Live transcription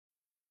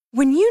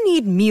When you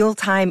need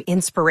mealtime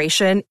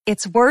inspiration,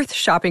 it's worth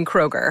shopping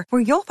Kroger,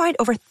 where you'll find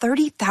over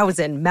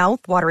 30,000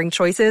 mouth-watering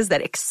choices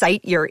that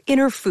excite your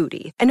inner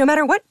foodie. And no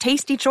matter what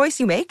tasty choice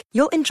you make,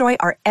 you'll enjoy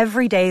our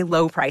everyday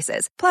low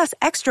prices, plus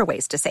extra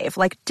ways to save,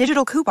 like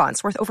digital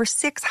coupons worth over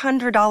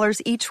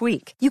 $600 each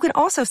week. You can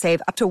also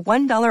save up to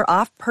 $1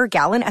 off per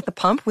gallon at the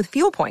pump with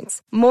fuel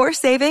points. More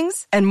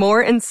savings and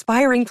more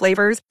inspiring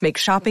flavors make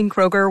shopping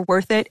Kroger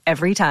worth it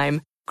every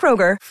time.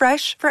 Kroger,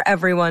 fresh for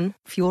everyone.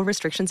 Fuel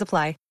restrictions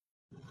apply.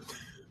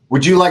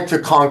 Would you like to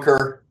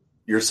conquer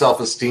your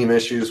self-esteem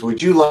issues?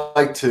 Would you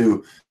like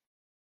to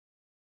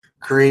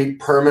create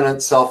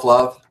permanent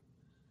self-love?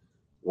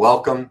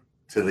 Welcome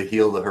to the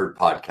Heal the Herd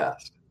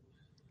podcast.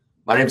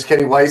 My name is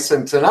Kenny Weiss,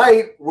 and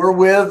tonight we're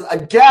with a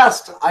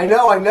guest. I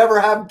know I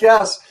never have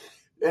guests,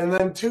 and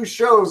then two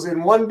shows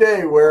in one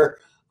day where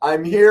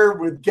I'm here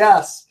with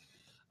guests.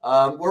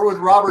 We're with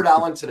Robert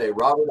Allen today.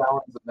 Robert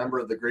Allen is a member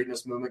of the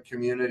Greatness Movement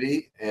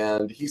community,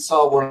 and he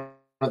saw one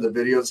of the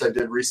videos I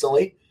did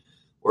recently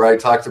where I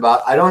talked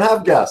about I don't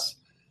have guests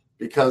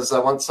because I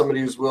want somebody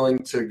who's willing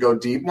to go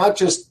deep, not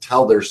just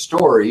tell their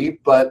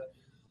story, but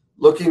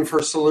looking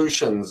for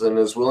solutions and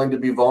is willing to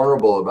be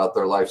vulnerable about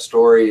their life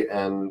story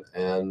and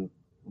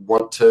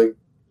want to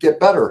get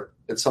better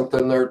at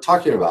something they're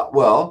talking about.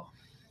 Well,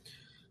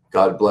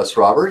 God bless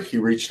Robert. He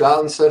reached out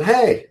and said,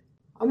 hey,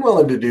 I'm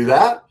willing to do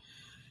that.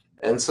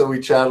 And so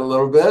we chatted a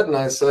little bit, and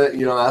I said,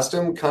 asked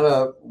him kind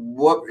of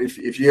what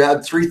if you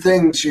had three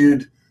things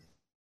you'd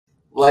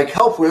like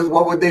help with,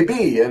 what would they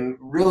be? And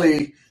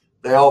really,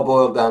 they all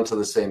boiled down to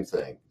the same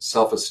thing: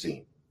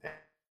 self-esteem.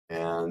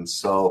 And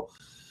so,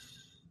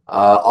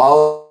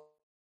 all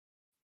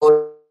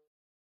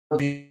of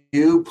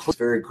you, please,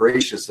 very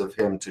gracious of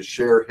him to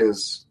share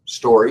his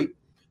story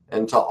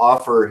and to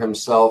offer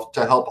himself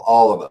to help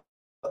all of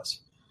us.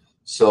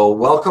 So,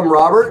 welcome,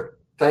 Robert.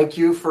 Thank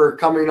you for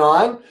coming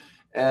on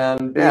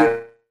and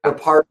being a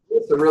part of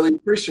this. I really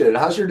appreciate it.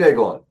 How's your day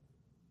going?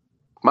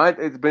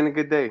 It's been a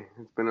good day.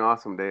 It's been an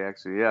awesome day,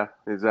 actually. Yeah,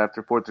 it was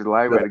after 4th of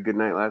July. We had a good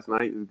night last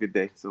night. It was a good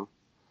day. So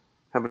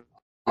have a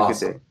good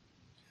day.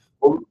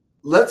 Well,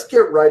 let's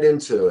get right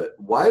into it.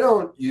 Why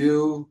don't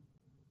you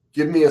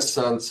give me a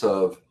sense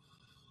of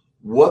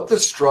what the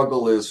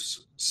struggle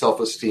is,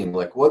 self-esteem?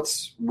 Like,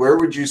 where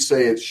would you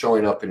say it's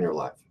showing up in your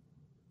life?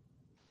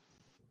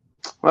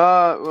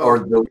 Or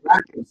the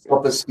lack of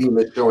self-esteem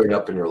is showing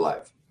up in your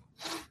life?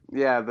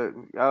 Yeah,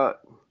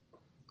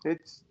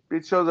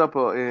 it shows up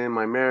in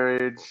my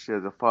marriage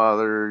as a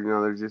father.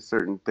 There's just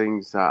certain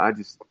things I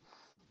just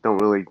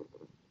don't really,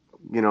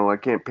 I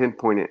can't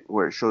pinpoint it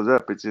where it shows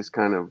up. It's just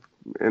kind of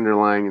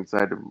underlying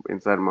inside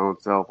of my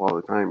own self all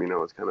the time.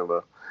 It's kind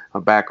of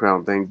a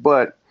background thing.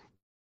 But,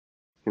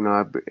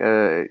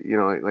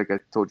 like I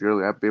told you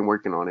earlier, I've been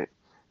working on it.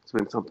 It's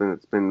been something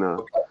that's been,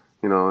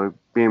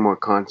 being more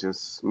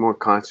conscious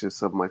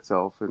of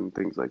myself and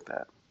things like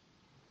that.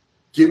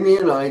 Give me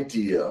an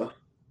idea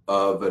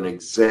of an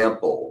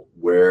example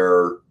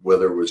where,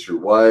 whether it was your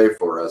wife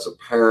or as a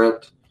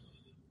parent,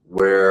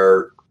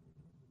 where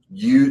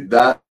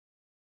that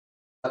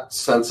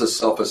sense of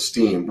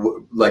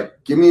self-esteem,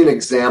 like give me an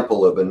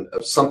example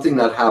of something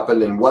that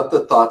happened and what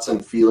the thoughts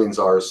and feelings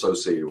are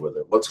associated with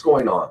it. What's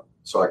going on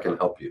so I can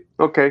help you?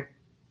 Okay.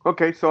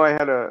 So I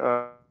had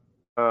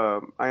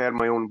I had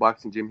my own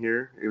boxing gym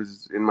here. It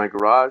was in my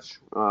garage.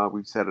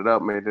 We set it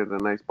up, made it a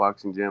nice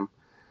boxing gym.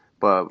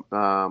 But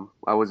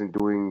I wasn't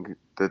doing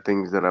the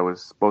things that I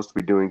was supposed to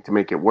be doing to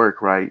make it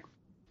work right.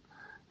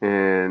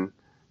 And,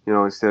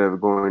 instead of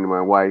going to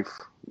my wife,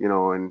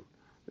 and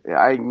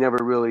I never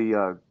really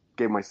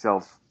gave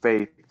myself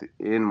faith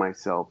in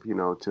myself,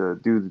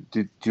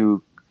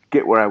 to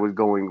get where I was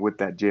going with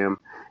that gym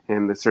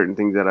and the certain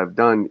things that I've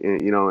done,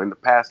 in the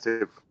past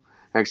have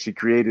actually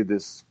created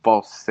this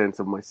false sense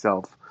of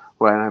myself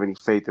where I don't have any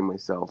faith in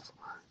myself.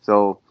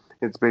 So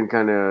it's been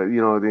kind of,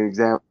 the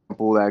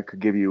example that I could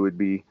give you would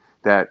be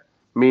that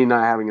me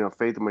not having enough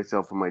faith in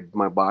myself in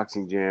my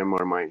boxing gym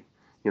or my,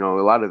 a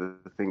lot of the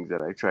things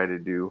that I try to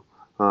do,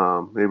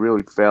 they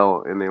really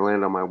fail and they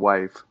land on my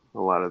wife a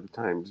lot of the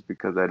times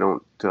because I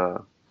don't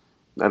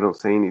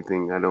say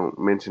anything. I don't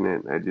mention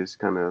it. I just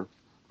kind of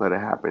let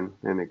it happen.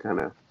 And it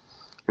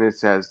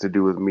has to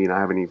do with me not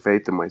having any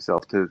faith in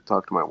myself to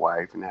talk to my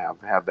wife and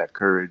have that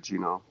courage,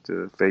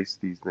 to face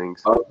these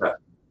things. Okay.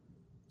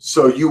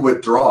 So you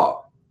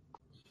withdraw.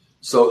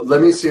 So let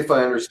me see if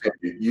I understand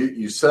you.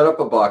 You set up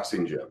a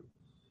boxing gym.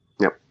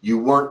 Yep.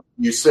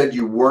 You said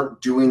you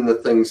weren't doing the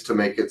things to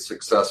make it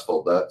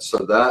successful.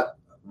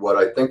 What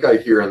I think I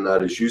hear in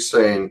that is you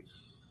saying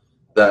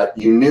that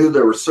you knew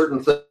there were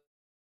certain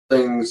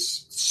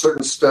things,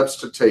 certain steps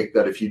to take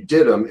that if you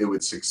did them, it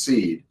would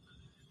succeed.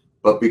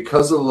 But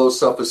because of the low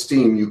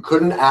self-esteem, you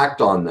couldn't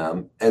act on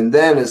them. And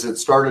then as it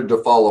started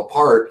to fall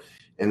apart,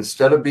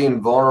 instead of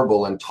being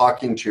vulnerable and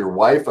talking to your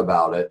wife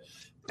about it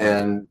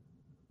and,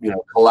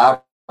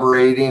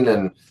 collaborating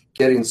and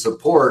getting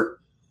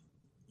support,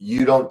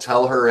 you don't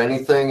tell her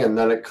anything, and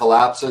then it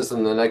collapses,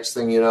 and the next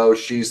thing you know,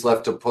 she's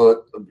left to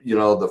put,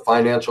 the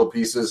financial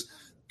pieces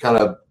kind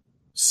of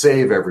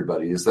save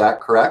everybody. Is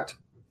that correct?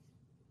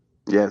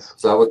 Yes.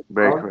 Is that what?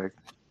 Very correct.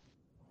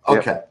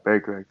 Okay. Yep,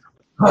 very correct.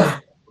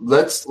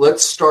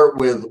 Let's start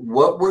with,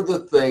 what were the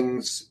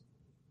things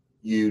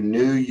you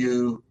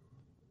knew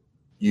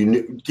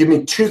give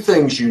me two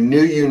things you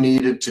knew you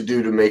needed to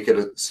do to make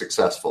it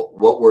successful.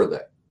 What were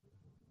they?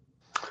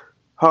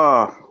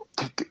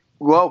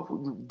 Well,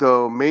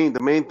 the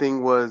main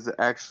thing was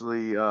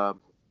actually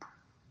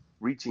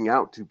reaching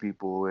out to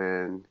people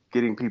and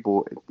getting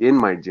people in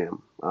my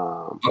gym.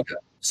 Okay.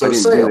 So I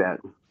didn't sales, do that.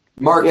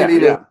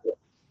 marketing, Yeah.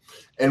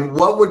 and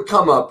what would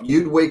come up?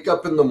 You'd wake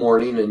up in the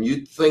morning and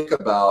you'd think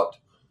about,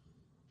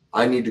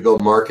 I need to go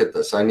market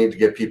this. I need to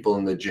get people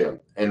in the gym.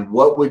 And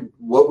what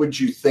would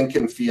you think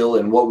and feel,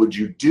 and what would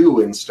you do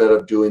instead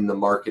of doing the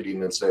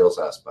marketing and sales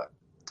aspect?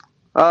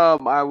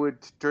 I would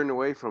turn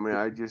away from it.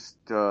 I just,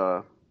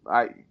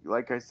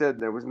 like I said,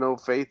 there was no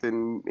faith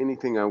in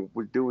anything I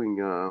was doing,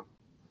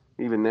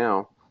 even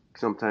now,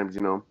 sometimes,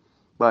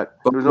 but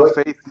there was no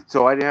faith.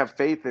 So I didn't have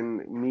faith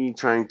in me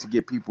trying to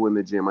get people in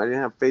the gym. I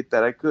didn't have faith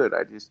that I could.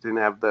 I just didn't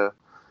have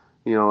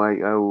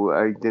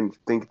I didn't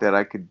think that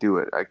I could do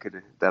it.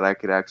 That I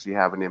could actually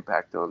have an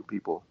impact on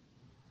people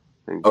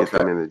and get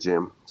them in the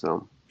gym.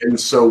 So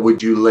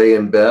would you lay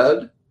in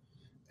bed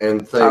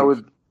and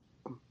think,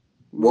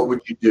 what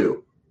would you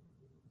do?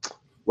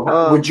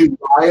 Would you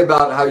lie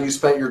about how you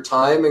spent your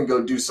time and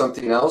go do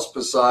something else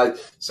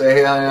besides say,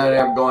 hey,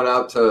 I'm going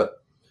out to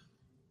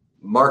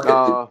market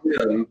the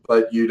gym,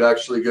 but you'd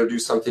actually go do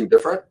something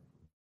different?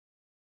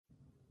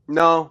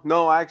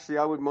 No, actually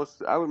I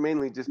would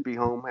mainly just be at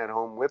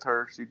home with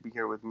her. She'd be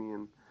here with me,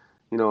 and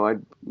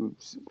I'd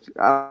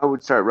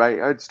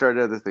start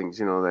other things,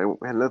 that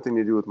had nothing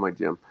to do with my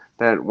gym,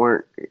 that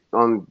weren't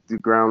on the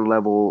ground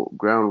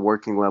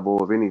working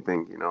level of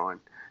anything, and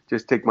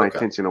just take my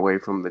attention away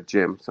from the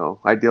gym. So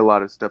I did a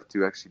lot of stuff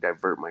to actually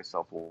divert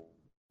myself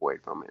away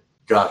from it.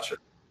 Gotcha.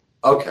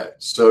 Okay.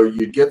 So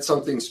you'd get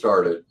something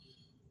started,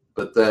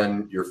 but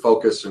then your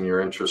focus and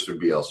your interest would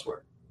be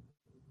elsewhere.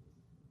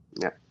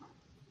 Yeah.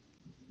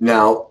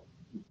 Now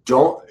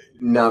tell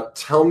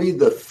me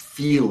the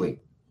feeling.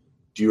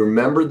 Do you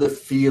remember the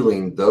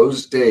feeling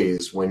those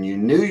days when you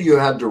knew you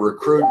had to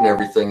recruit and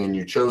everything and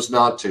you chose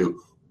not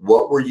to?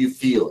 What were you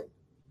feeling?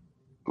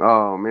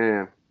 Oh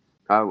man,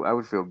 I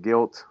would feel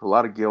guilt, a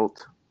lot of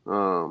guilt,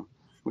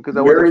 because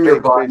I wasn't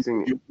your body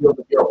facing you feel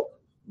the guilt.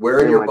 Where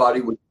in your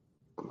body would?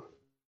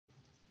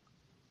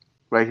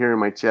 Right here in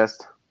my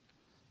chest,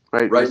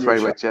 right in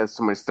my chest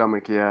and my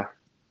stomach. Yeah.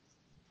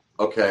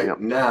 Okay. Yep.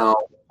 Now,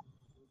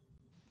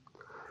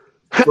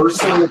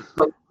 first thing that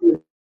comes to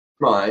your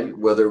mind,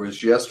 whether it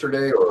was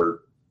yesterday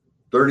or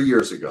 30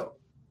 years ago,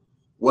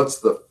 what's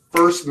the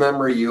first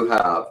memory you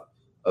have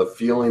of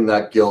feeling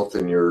that guilt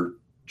in your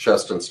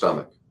chest and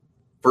stomach?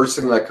 First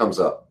thing that comes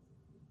up.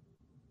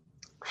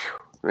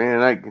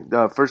 Man,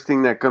 the first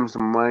thing that comes to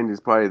mind is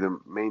probably the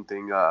main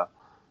thing.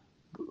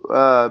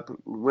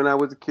 When I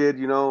was a kid,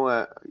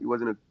 I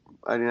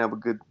didn't have a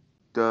good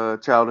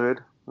childhood.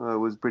 It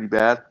was pretty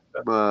bad.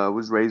 I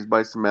was raised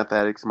by some meth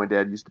addicts. My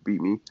dad used to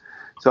beat me.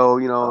 So,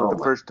 the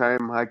first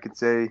time I could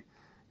say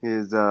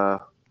is I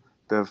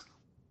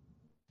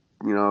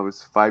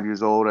was 5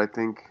 years old, I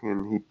think,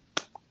 and he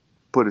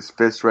put his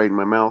fist right in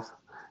my mouth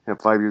at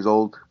 5 years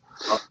old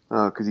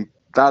because he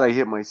thought I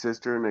hit my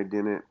sister and I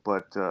didn't.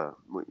 But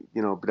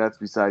but that's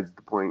besides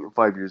the point. I'm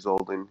 5 years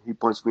old, and he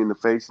punched me in the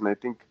face, and I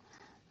think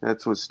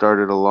that's what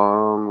started a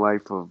long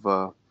life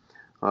of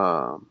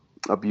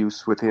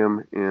abuse with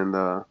him,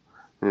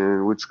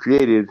 and which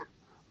created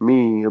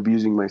me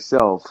abusing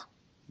myself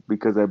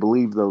because I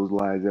believed those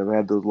lies. I've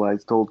had those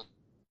lies told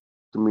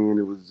to me, and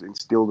it was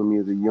instilled in me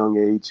at a young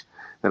age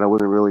that I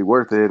wasn't really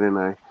worth it, and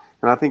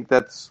I think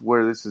that's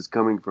where this is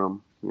coming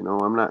from.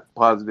 I'm not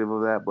positive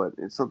of that, but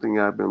it's something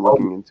I've been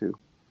looking into.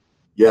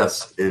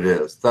 Yes, it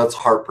is. That's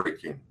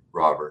heartbreaking,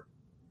 Robert.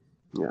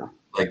 Yeah.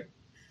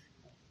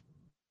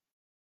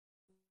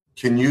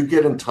 Can you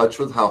get in touch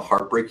with how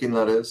heartbreaking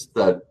that is?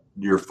 That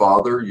your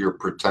father, your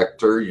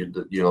protector,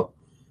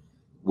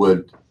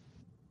 would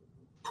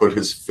put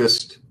his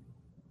fist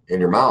in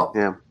your mouth.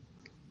 Yeah.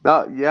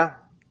 Yeah.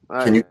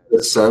 Can you get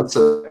a sense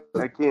of?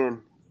 I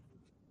can.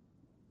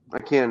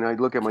 I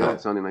look at my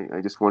son and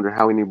I just wonder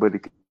how anybody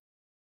could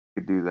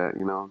do that,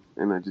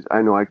 and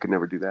I know I could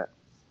never do that,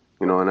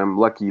 and I'm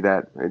lucky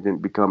that it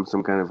didn't become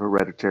some kind of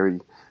hereditary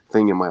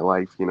thing in my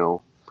life,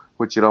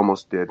 which it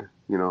almost did.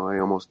 I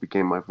almost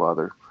became my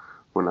father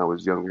when I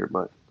was younger,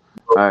 but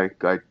I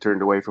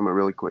turned away from it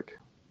really quick.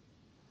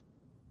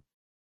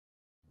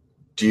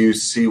 Do you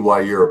see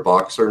why you're a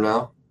boxer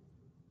now?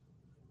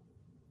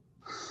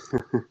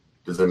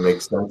 Does it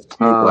make sense to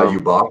you why you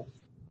box?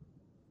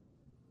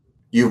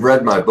 You've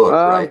read my book,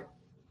 right?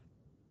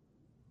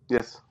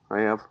 Yes,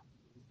 I have.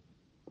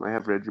 I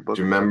have read your book.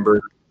 Do you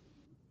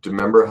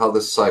remember how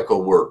this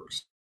cycle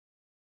works?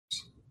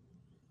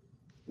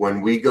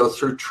 When we go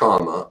through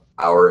trauma,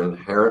 our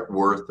inherent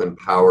worth and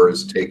power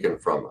is taken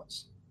from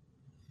us.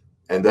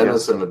 And then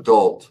as an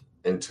adult,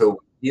 until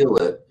we heal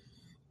it,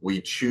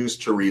 we choose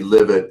to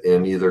relive it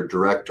in either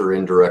direct or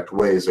indirect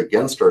ways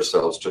against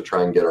ourselves to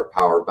try and get our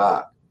power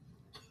back.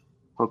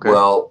 Okay.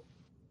 Well,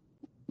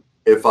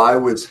 if I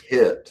was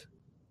hit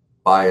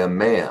by a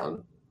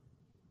man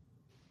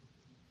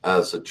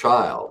as a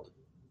child,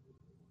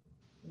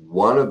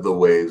 one of the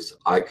ways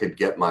I could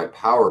get my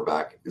power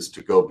back is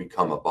to go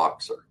become a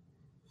boxer.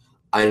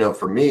 I know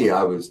for me,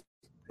 I was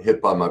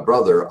hit by my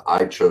brother.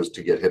 I chose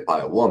to get hit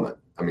by a woman.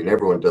 I mean,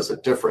 everyone does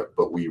it different,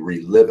 but we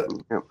relive it.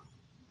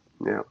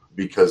 Yeah.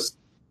 Because,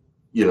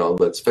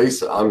 let's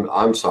face it,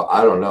 I'm sorry,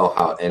 I don't know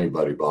how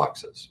anybody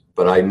boxes,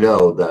 but I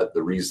know that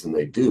the reason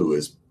they do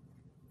is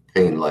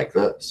pain like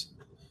this.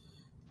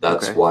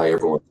 That's why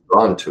everyone's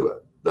drawn to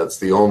it. That's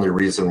the only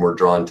reason we're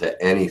drawn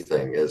to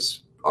anything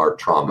is our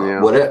trauma.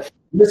 Yeah.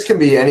 This can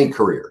be any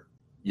career,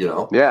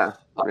 Yeah.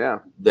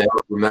 They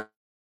remember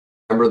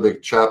the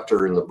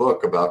chapter in the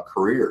book about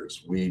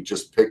careers. We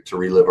just pick to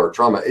relive our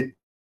trauma. It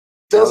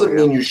doesn't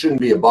mean you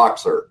shouldn't be a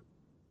boxer.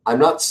 I'm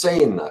not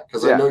saying that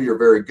because I know you're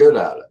very good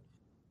at it.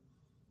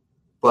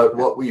 But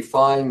what we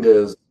find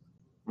is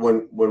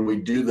when we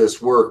do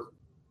this work,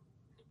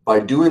 by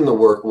doing the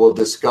work, we'll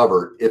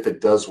discover if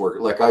it does work.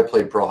 Like I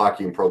played pro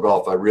hockey and pro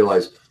golf. I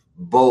realized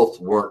both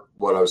weren't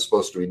what I was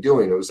supposed to be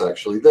doing. It was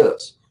actually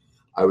this.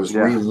 I was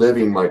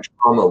reliving my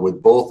trauma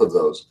with both of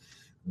those.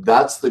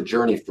 That's the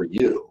journey for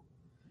you,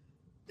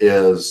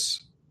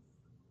 is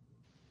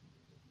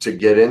to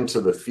get into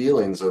the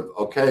feelings of,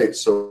 okay,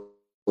 so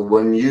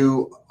when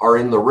you are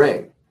in the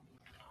ring,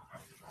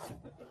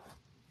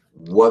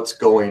 what's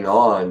going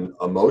on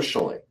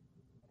emotionally?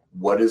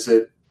 What is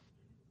it?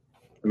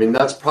 I mean,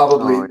 that's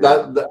probably I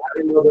don't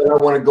know that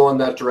I want to go in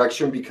that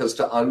direction, because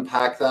to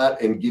unpack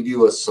that and give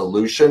you a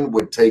solution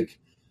would take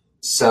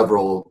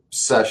several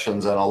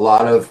sessions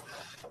and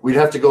we'd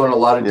have to go in a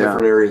lot of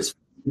different areas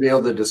to be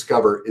able to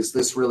discover, is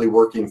this really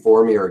working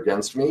for me or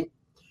against me?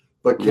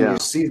 But can you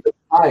see the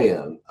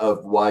tie-in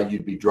of why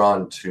you'd be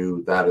drawn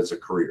to that as a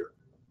career?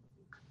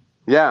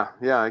 Yeah,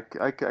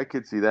 I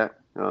could see that.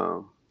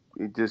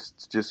 It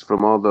just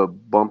from all the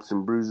bumps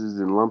and bruises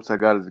and lumps I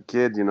got as a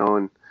kid,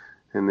 and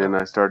then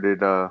I started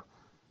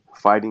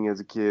fighting as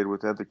a kid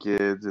with other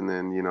kids, and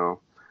then when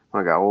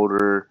I got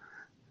older,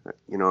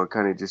 it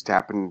kind of just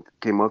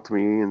came up to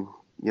me, and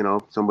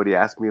somebody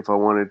asked me if I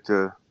wanted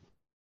to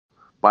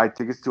buy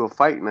tickets to a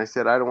fight, and I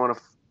said I don't want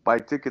to buy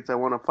tickets, I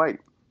want to fight.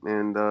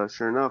 And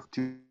sure enough,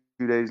 two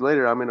days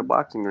later, I'm in a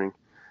boxing ring.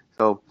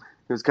 So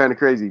it was kind of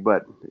crazy,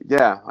 but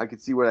yeah, I could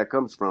see where that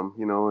comes from,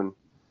 and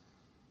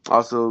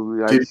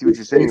also I see what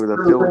you're saying with the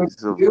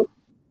feelings of.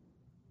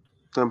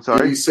 I'm sorry.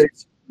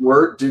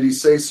 Did he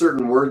say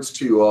certain words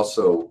to you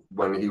also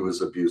when he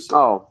was abusive?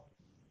 Oh,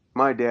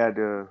 my dad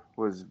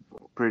was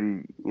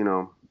pretty,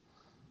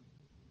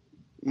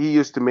 he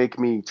used to make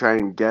me try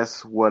and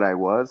guess what I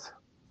was.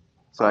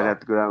 So I'd have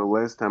to go down the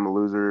list. I'm a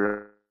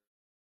loser.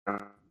 I'm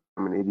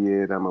an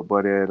idiot. I'm a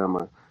butthead. I'm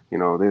a,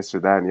 this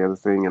or that and the other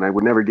thing. And I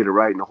would never get it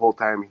right. And the whole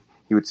time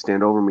he would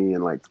stand over me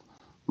and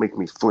make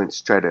me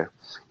flinch, try to,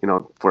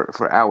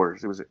 for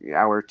hours. It was an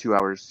hour, 2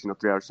 hours,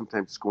 3 hours,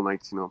 sometimes school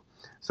nights,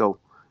 So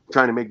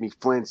trying to make me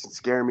flinch and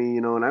scare me,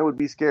 and I would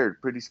be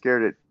pretty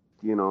scared at,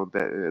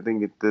 that I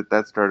think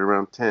that started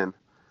around 10,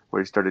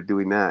 where he started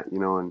doing that,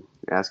 and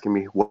asking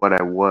me what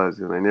I was,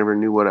 and I never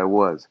knew what I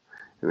was.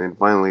 And then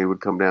finally it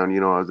would come down,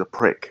 I was a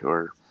prick,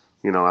 or,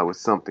 I was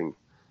something,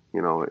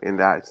 and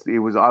that it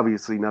was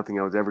obviously nothing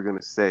I was ever going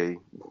to say.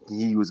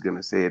 He was going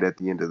to say it at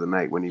the end of the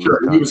night when he was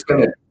done. He was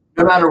going to,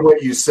 no matter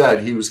what you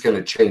said, he was going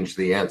to change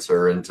the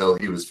answer until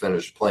he was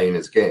finished playing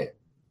his game.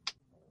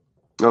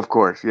 Of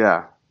course.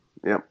 Yeah.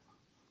 Yep.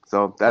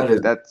 So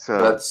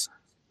that's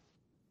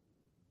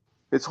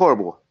it's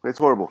horrible. It's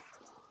horrible.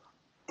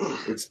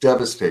 It's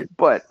devastating.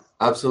 But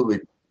absolutely.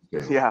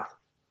 Yeah.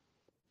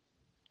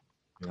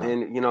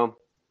 And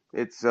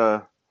it's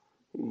I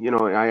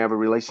have a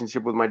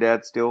relationship with my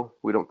dad still.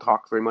 We don't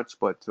talk very much,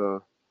 but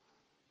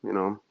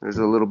there's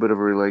a little bit of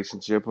a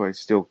relationship. I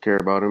still care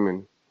about him,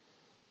 and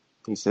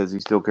he says he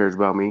still cares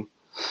about me.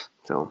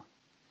 So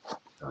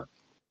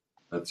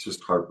that's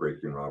just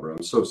heartbreaking, Robert.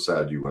 I'm so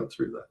sad you went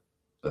through that.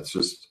 That's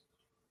just.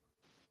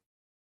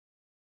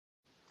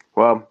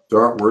 Well, there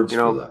aren't words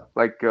for that.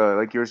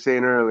 Like you were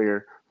saying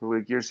earlier,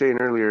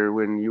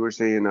 when you were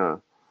saying,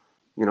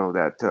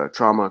 that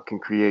trauma can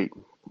create,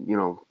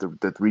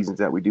 the reasons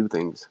that we do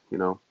things,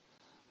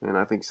 and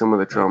I think some of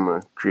the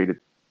trauma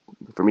created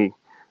for me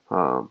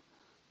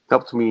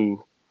helped me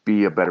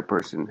be a better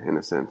person in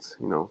a sense,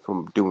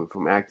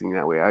 from acting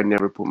that way. I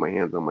never put my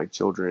hands on my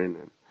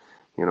children,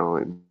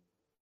 and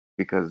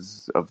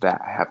because of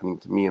that happening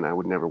to me, and I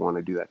would never want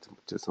to do that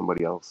to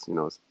somebody else,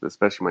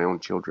 especially my own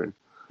children.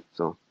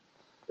 So.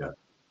 Yeah.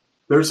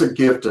 There's a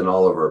gift in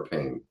all of our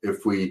pain.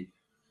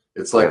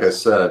 It's like I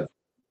said,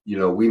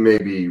 we may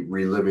be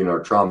reliving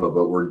our trauma,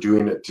 but we're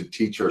doing it to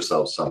teach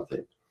ourselves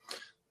something.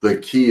 The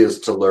key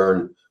is to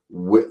learn,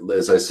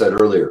 as I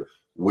said earlier,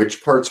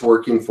 which part's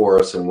working for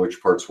us and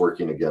which part's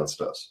working against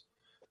us.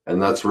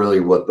 And that's really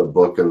what the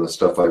book and the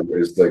stuff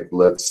is like.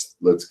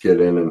 Let's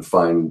get in and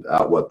find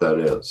out what that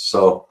is.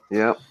 So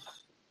yeah,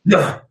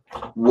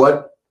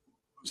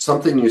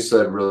 something you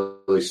said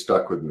really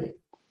stuck with me,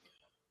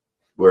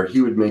 where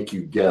he would make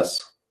you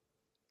guess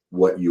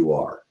what you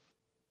are.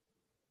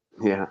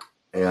 Yeah.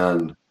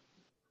 And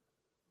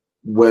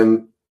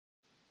when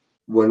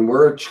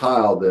we're a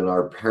child and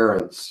our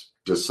parents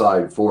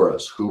decide for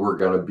us who we're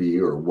going to be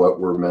or what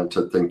we're meant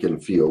to think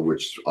and feel,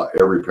 which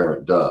every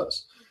parent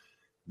does,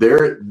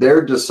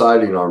 they're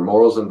deciding our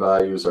morals and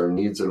values, our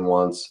needs and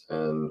wants,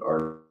 and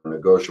our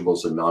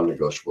negotiables and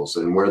non-negotiables.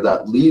 And where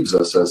that leaves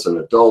us as an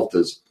adult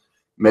is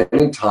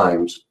many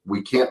times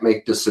we can't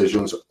make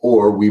decisions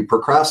or we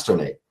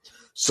procrastinate.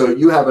 So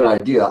you have an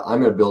idea,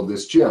 I'm going to build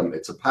this gym.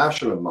 It's a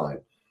passion of mine.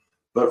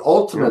 But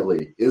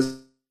ultimately,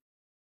 is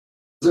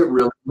it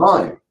really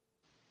mine?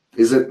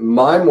 Is it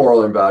my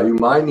moral and value,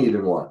 my need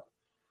and want?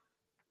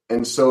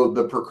 And so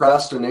the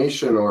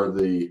procrastination or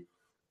the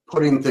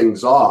putting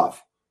things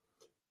off,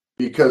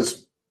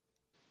 because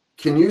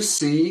can you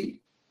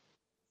see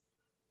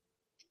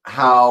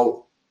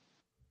how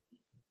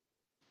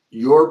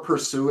you're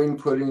pursuing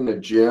putting a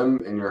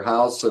gym in your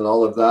house and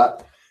all of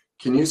that?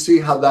 Can you see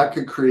how that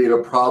could create a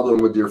problem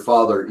with your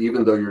father,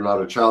 even though you're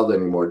not a child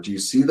anymore? Do you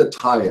see the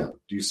tie-in?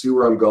 Do you see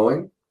where I'm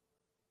going?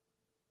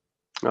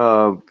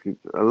 A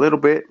little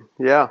bit,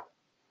 yeah.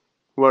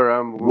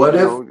 Where What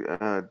if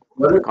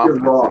you're confidence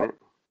in wrong? it.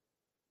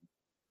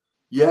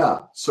 Yeah.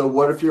 So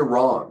what if you're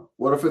wrong?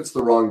 What if it's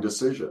the wrong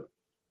decision?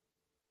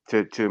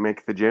 To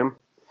make the gym.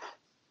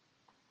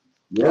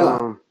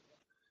 Yeah.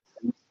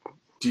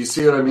 Do you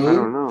see what I mean? I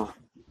don't know.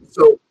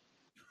 So,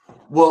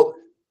 well,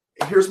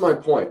 here's my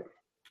point.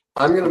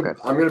 I'm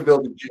gonna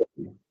build a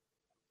gym,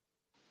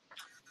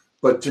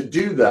 but to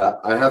do that,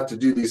 I have to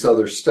do these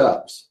other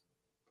steps.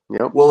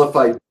 Yep. Well, if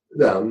I do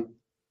them,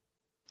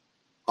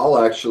 I'll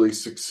actually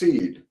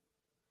succeed.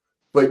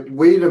 But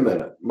wait a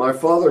minute. My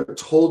father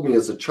told me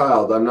as a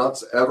child I'm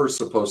not ever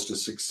supposed to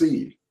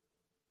succeed.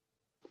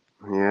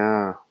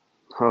 Yeah.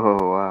 Oh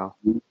wow.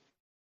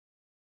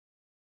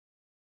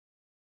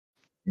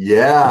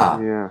 Yeah.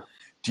 Yeah.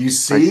 Do you I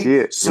see? see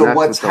it. So And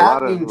what's that's with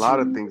happening a lot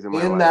to of you things in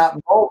my in life. that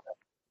moment?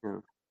 Yeah.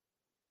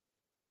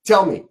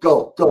 Tell me.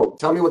 Go.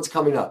 Tell me what's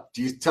coming up.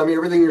 Do you tell me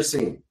everything you're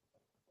seeing?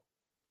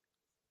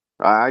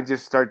 I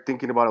just start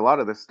thinking about a lot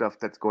of the stuff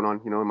that's going on,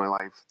 in my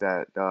life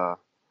that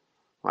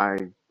I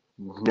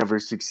never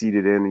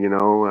succeeded in.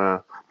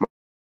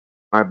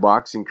 My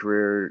boxing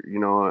career,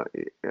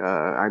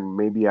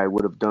 I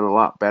would have done a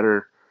lot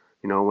better,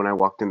 when I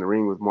walked in the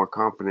ring with more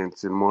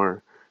confidence and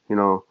more,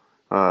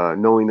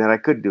 knowing that I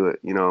could do it.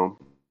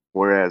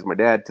 Whereas my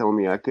dad telling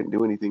me I couldn't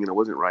do anything and I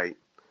wasn't right.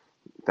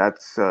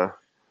 That's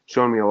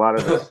shown me a lot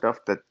of the stuff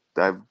that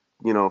I've,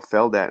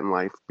 failed at in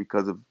life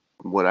because of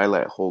what I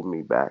let hold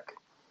me back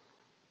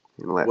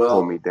and let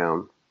pull me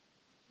Well,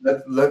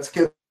 down. let's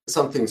get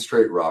something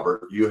straight,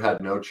 Robert. You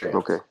had no chance.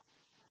 Okay.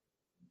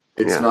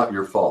 It's Yeah. not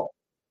your fault.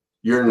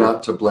 You're Yeah.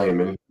 not to blame.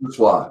 And here's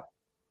why.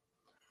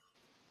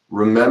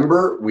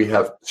 Remember, we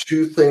have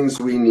two things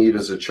we need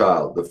as a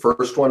child. The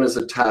first one is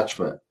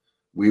attachment.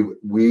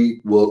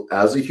 We will,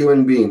 as a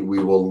human being,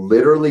 we will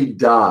literally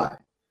die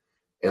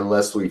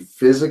unless we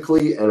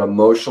physically and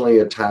emotionally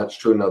attach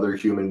to another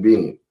human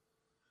being.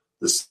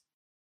 The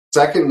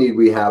second need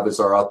we have is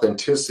our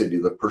authenticity,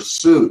 the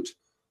pursuit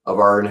of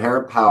our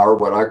inherent power,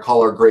 what I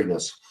call our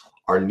greatness,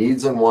 our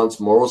needs and wants,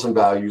 morals and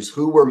values,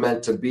 who we're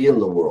meant to be in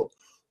the world.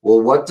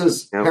 Well, what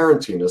does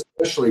parenting,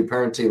 especially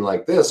parenting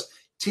like this,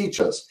 teach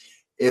us?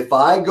 If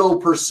I go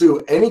pursue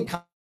any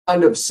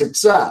kind of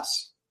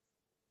success,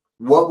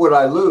 what would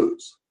I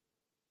lose?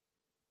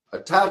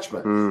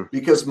 Attachment.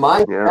 Because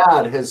my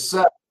dad has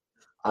said,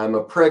 I'm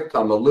a prick,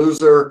 I'm a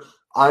loser,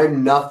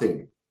 I'm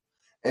nothing.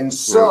 And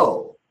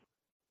so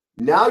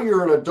now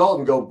you're an adult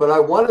and go, but I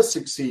want to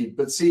succeed.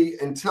 But see,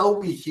 until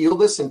we heal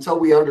this, until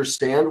we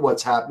understand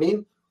what's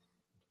happening,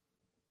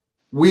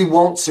 we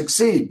won't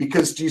succeed.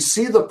 Because do you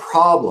see the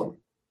problem?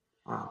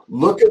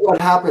 Look at what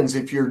happens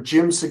if your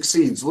gym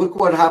succeeds. Look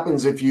what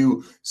happens if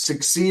you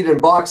succeed in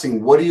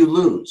boxing. What do you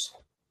lose?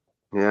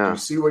 Yeah. Do you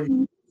see what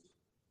you?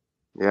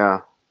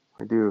 Yeah,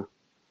 I do.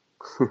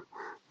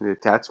 The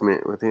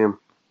attachment with him.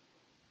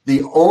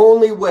 The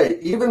only way,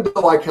 even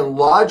though I can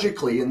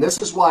logically, and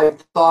this is why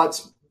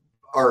thoughts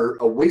are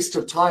a waste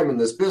of time in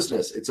this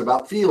business, it's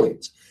about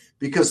feelings.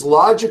 Because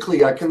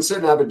logically, I can sit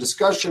and have a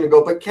discussion and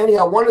go, but Kenny,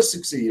 I want to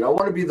succeed. I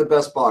want to be the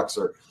best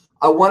boxer.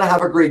 I want to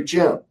have a great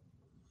gym.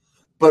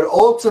 But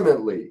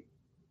ultimately,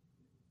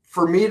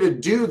 for me to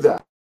do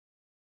that,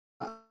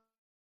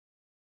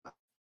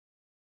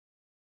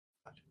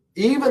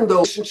 even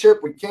though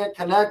relationship we can't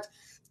connect,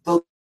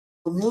 the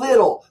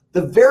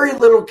very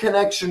little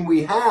connection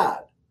we had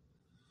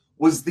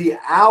was the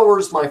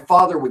hours my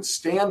father would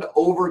stand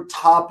over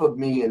top of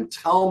me and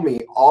tell me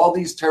all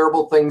these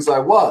terrible things I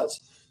was.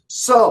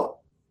 So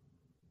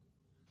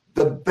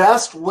the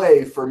best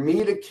way for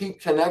me to keep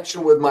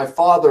connection with my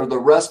father the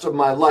rest of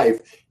my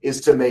life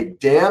is to make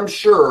damn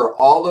sure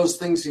all those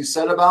things he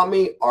said about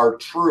me are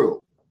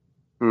true.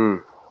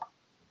 And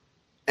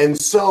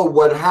so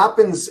what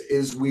happens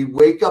is we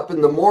wake up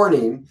in the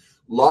morning,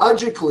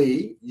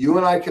 logically, you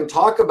and I can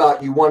talk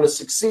about you want to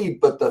succeed,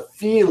 but the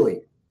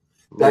feeling,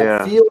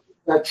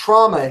 that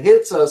trauma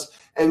hits us.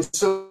 And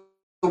so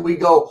we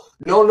go,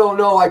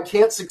 no, I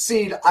can't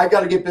succeed. I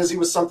got to get busy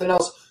with something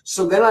else.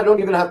 So then I don't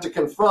even have to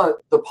confront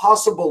the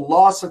possible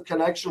loss of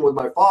connection with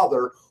my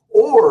father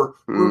or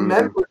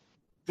remember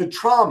the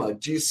trauma.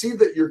 Do you see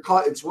that you're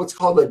caught? It's what's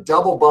called a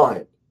double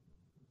bind.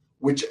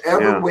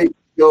 Whichever way you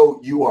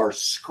go, you are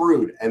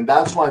screwed. And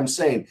that's why I'm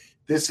saying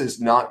this is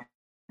not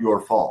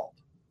your fault.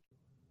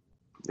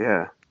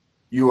 Yeah.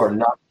 You are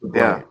not to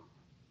blame.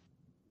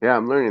 Yeah,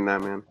 I'm learning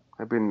that, man.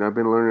 I've been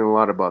learning a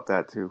lot about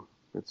that too.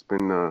 It's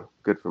been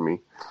good for me.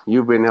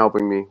 You've been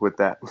helping me with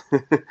that.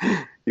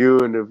 You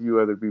and a few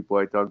other people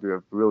I talked to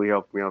have really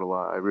helped me out a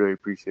lot. I really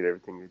appreciate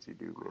everything that you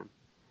do, man.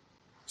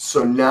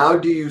 So now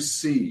do you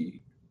see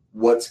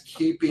what's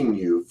keeping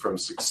you from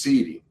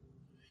succeeding?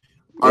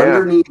 Yeah.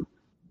 Underneath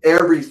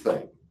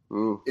everything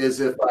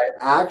is if I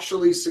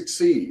actually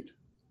succeed,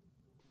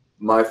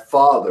 my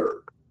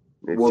father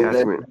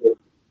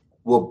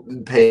will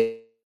pay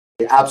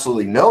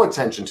absolutely no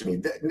attention to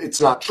me. It's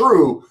not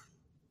true,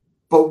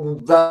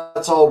 but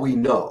that's all we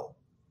know.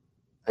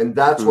 And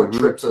that's what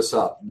trips us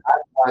up.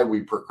 That's why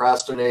we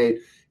procrastinate,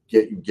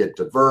 get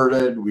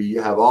diverted. We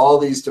have all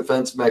these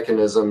defense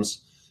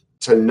mechanisms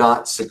to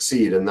not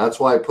succeed. And that's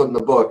why I put in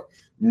the book,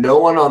 no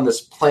one on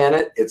this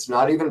planet, it's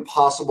not even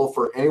possible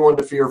for anyone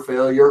to fear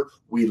failure.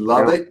 We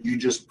love it. You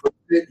just put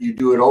it, you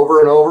do it over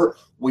and over.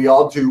 We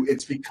all do.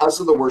 It's because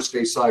of the worst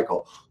day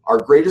cycle. Our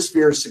greatest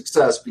fear is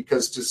success,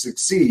 because to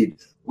succeed,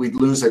 we'd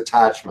lose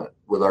attachment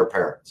with our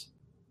parents.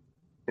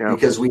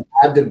 Because we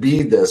had to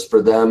be this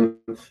for them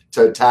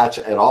to attach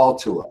at all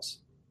to us.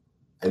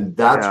 And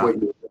that's what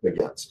you're up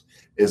against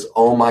is,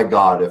 oh my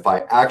God, if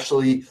I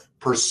actually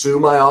pursue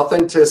my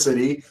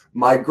authenticity,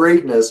 my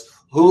greatness,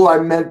 who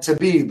I'm meant to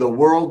be, the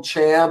world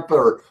champ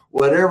or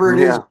whatever it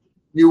is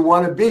you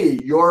want to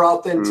be, your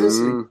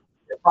authenticity.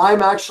 If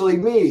I'm actually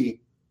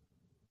me,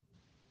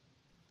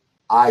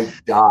 I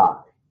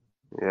die.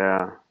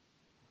 Yeah.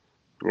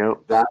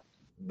 Yep.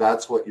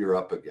 That's what you're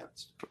up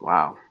against.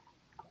 Wow.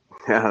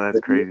 Yeah, that's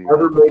crazy.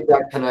 Never made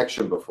that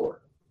connection before.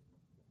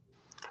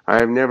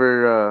 I've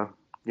never,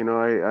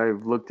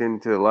 I've looked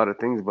into a lot of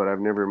things, but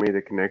I've never made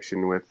a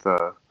connection with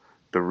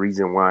the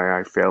reason why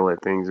I fail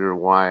at things or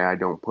why I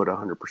don't put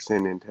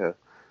 100% into,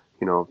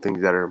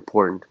 things that are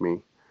important to me.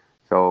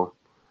 So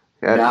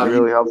that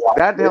really helps.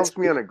 That helps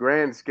me on a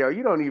grand scale.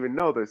 You don't even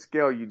know the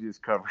scale you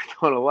just covered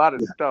on a lot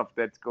of stuff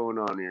that's going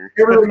on here.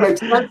 It really makes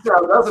sense now,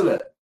 doesn't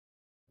it?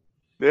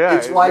 Yeah,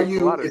 it's why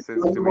you won't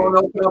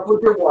open up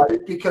with your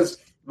wife, because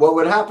what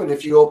would happen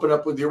if you open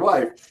up with your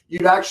wife?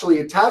 You'd actually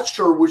attach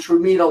to her, which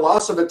would mean a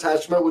loss of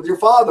attachment with your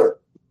father.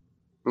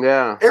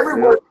 Yeah.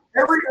 Every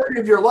area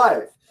of your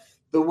life.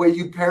 The way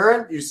you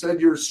parent, you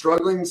said you're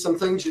struggling, some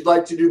things you'd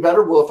like to do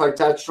better. Well, if I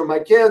attach to my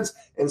kids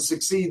and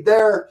succeed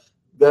there,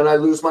 then I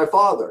lose my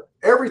father.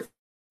 Everything.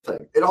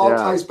 It all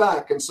ties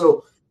back. And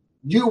so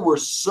you were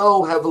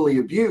so heavily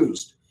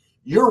abused.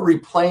 You're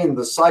replaying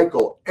the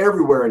cycle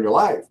everywhere in your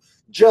life.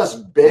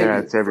 Just begging. Yeah,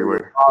 it's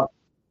everywhere.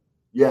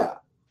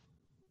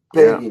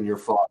 Begging your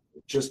father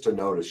just to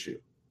notice you.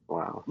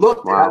 Wow.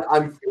 Look, Dad,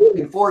 I'm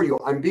feeling for you.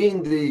 I'm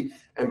being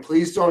and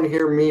please don't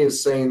hear me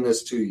as saying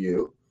this to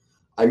you.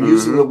 I'm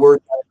using the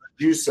word I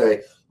heard you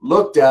say.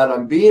 Look, Dad,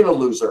 I'm being a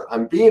loser.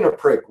 I'm being a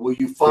prick. Will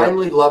you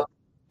finally love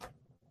me?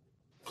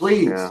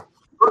 Please. Yeah.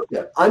 Look,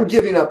 Dad, I'm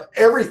giving up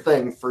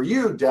everything for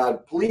you,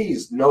 Dad.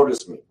 Please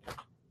notice me.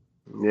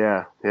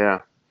 Yeah, yeah.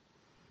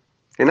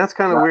 And that's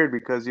kind of weird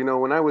because,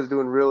 when I was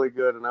doing really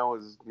good and I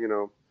was,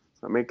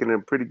 making a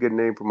pretty good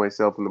name for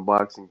myself in the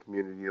boxing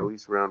community, at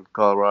least around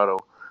Colorado,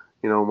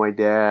 my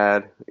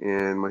dad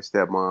and my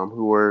stepmom,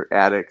 who were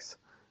addicts,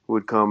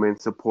 would come and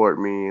support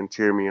me and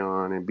cheer me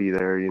on and be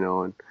there,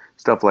 and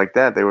stuff like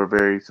that. They were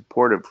very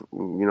supportive,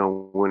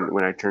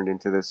 when I turned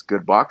into this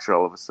good boxer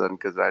all of a sudden,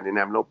 because I didn't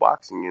have no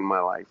boxing in my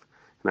life.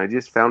 And I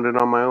just found it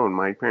on my own.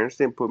 My parents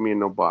didn't put me in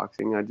no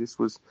boxing. I just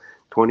was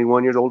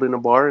 21 years old in a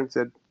bar and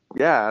said,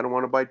 yeah, I don't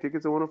want to buy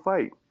tickets. I want to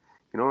fight.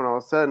 And all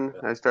of a sudden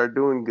I started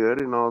doing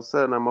good, and all of a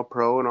sudden I'm a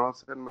pro, and all of a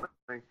sudden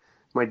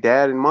my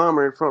dad and mom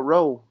are in front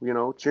row,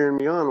 cheering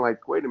me on,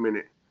 like, wait a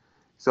minute.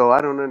 So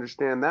I don't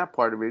understand that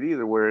part of it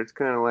either, where it's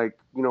kind of like,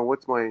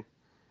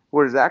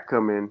 where does that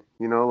come in?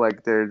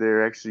 Like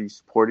they're actually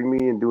supporting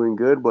me and doing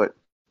good, but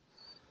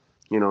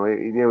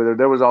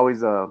there was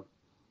always a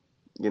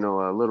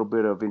little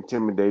bit of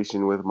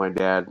intimidation with my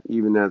dad,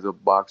 even as a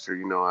boxer.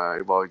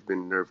 I've always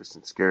been nervous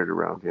and scared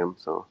around him,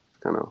 so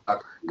it's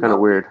kind of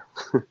weird.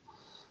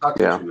 How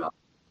could you not?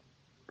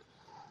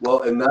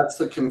 Well, and that's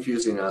the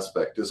confusing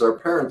aspect, is our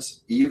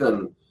parents,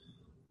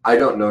 I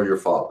don't know your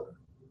father.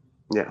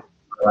 Yeah.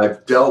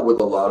 I've dealt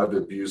with a lot of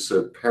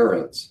abusive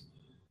parents,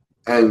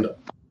 and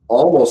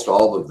almost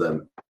all of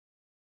them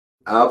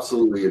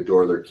absolutely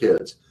adore their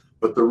kids.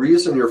 But the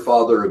reason your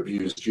father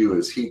abused you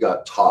is he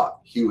got taught.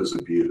 He was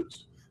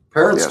abused.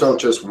 Parents don't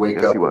just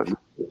wake up.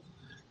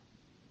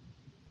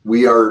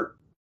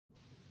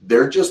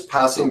 They're just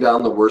passing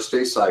down the worst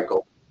day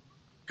cycle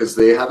because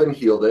they haven't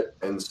healed it,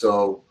 and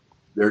so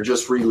they're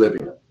just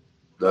reliving it.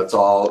 That's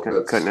all.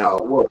 That's how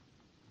it works.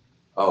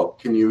 Oh,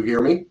 can you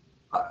hear me?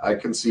 I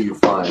can see you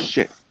fine.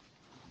 Shit.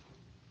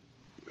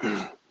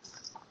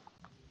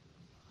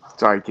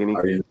 Sorry, Kenny.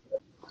 Are you?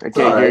 I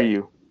can't hear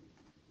you.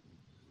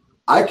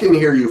 I can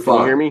hear you fine.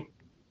 Can you hear me?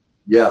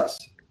 Yes.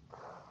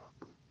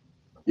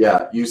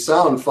 Yeah, you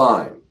sound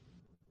fine.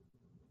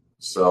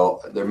 So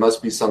there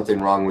must be something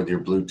wrong with your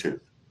Bluetooth.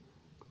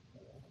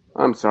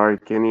 I'm sorry,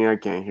 Kenny. I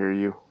can't hear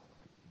you.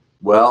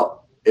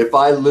 Well, if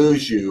I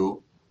lose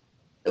you,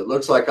 it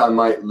looks like I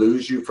might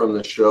lose you from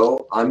the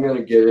show. I'm going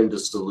to get into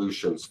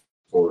solutions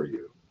for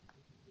you.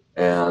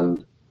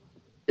 And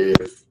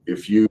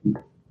if you,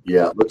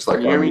 yeah, it looks like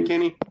Can you hear me,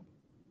 Kenny?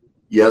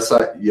 Yes,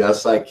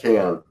 I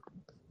can.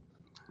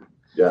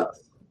 Yeah.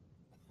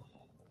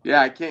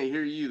 Yeah, I can't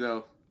hear you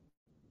though.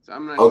 So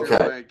I'm not Okay.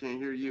 sure why I can't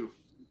hear you.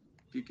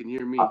 If you can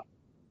hear me.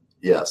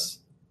 Yes.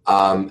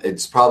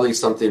 It's probably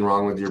something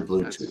wrong with your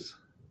Bluetooth.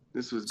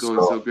 This was going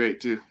so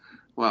great too.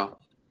 Wow.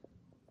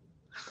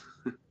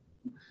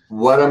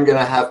 What I'm going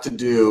to have to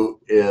do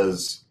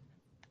is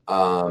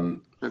I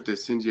have to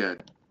send you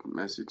a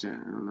message. I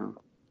don't know.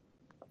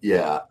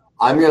 Yeah,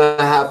 I'm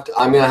gonna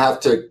have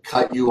to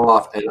cut you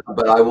off,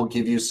 but I will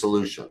give you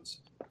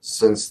solutions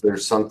since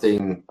there's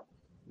something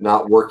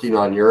not working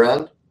on your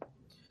end.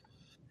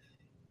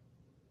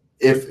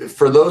 If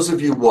for those of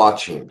you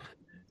watching,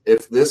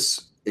 if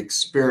this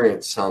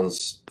experience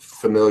sounds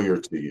familiar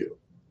to you,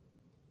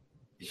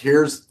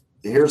 here's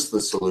the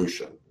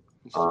solution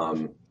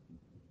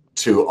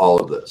to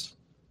all of this.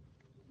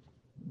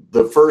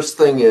 The first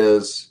thing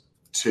is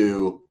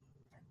to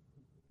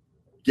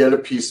get a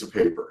piece of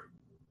paper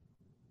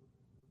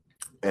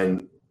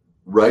and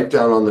write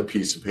down on the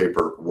piece of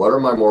paper, what are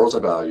my morals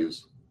and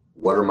values?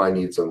 What are my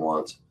needs and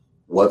wants?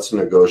 What's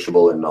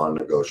negotiable and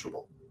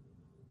non-negotiable?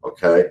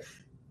 Okay.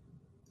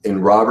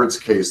 In Robert's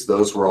case,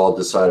 those were all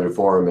decided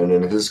for him. And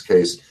in his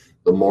case,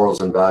 the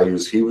morals and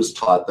values he was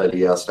taught that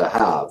he has to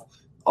have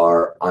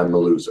are, I'm a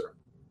loser.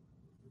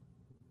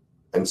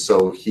 And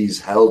so he's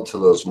held to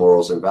those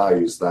morals and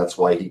values. That's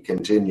why he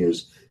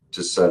continues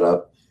to set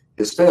up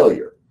his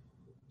failure.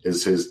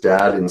 Is his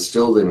dad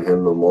instilled in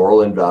him the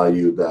moral and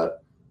value that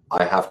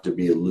I have to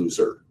be a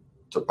loser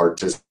to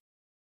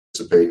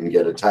participate and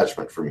get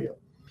attachment from you.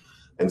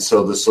 And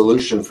so the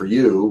solution for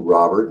you,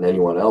 Robert, and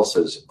anyone else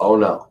is, oh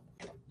no,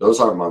 those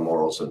aren't my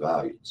morals and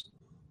values.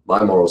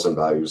 My morals and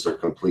values are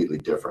completely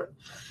different.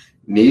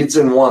 Needs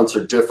and wants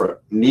are different.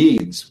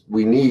 Needs,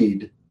 we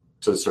need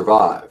to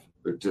survive.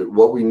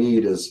 What we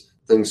need is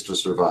things to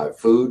survive: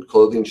 food,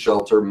 clothing,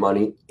 shelter,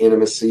 money,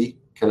 intimacy,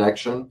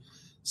 connection,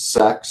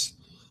 sex,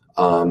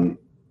 but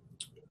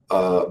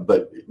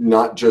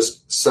not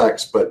just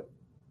sex, but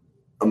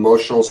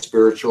emotional,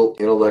 spiritual,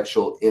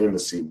 intellectual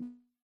intimacy.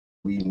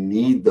 We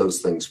need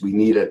those things. We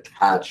need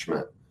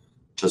attachment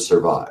to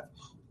survive.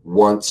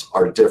 Wants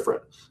are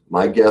different.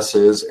 My guess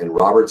is, in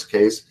Robert's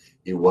case,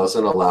 he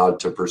wasn't allowed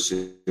to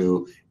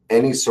pursue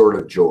any sort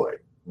of joy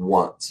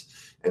once.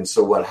 And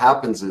so what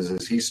happens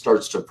is he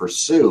starts to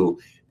pursue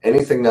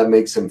anything that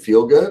makes him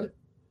feel good,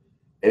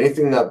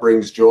 anything that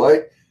brings joy.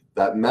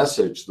 That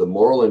message, the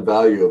moral and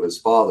value of his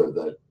father,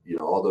 that, you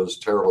know, all those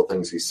terrible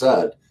things he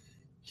said,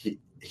 he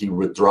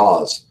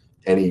withdraws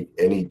any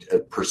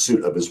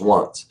pursuit of his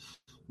wants.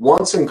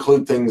 Wants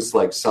include things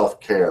like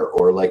self-care,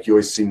 or like you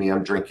always see me,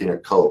 I'm drinking a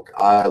Coke.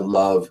 I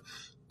love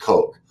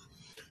Coke.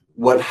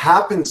 What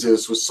happens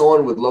is with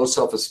someone with low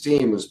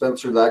self-esteem who's been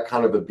through that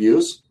kind of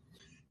abuse,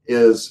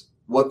 is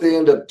what they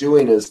end up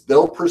doing is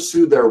they'll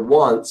pursue their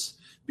wants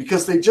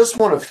because they just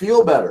want to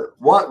feel better.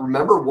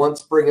 Remember,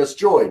 wants bring us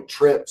joy: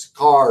 trips,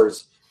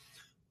 cars.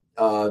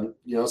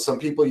 Some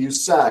people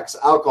use sex,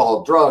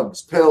 alcohol,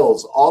 drugs,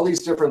 pills, all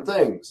these different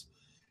things.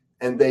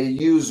 And they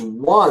use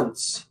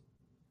wants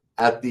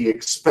at the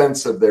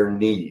expense of their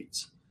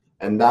needs.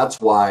 And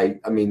that's why,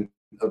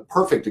 a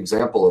perfect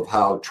example of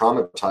how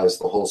traumatized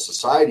the whole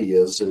society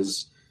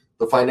is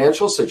the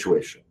financial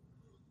situation.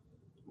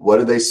 What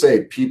do they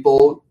say?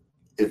 People,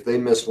 if they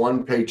miss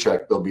one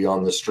paycheck, they'll be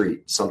on the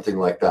street, something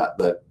like that.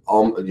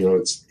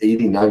 It's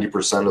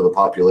 80-90% of the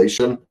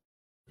population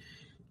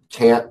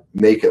can't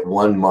make it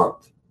 1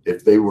 month.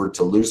 If they were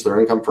to lose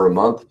their income for a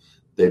month,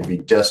 they'd be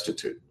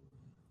destitute.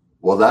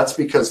 Well, that's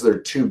because they're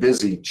too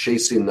busy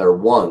chasing their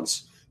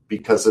wants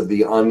because of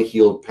the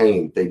unhealed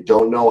pain. They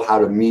don't know how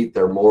to meet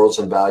their morals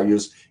and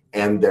values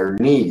and their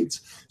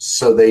needs.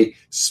 So they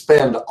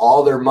spend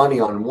all their money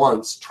on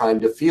wants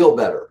trying to feel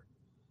better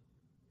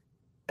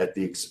at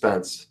the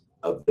expense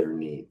of their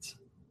needs.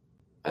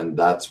 And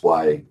that's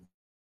why,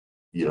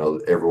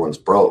 everyone's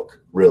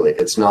broke, really.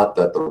 It's not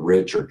that the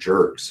rich are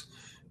jerks.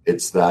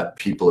 It's that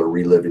people are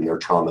reliving their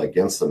trauma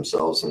against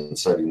themselves and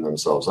setting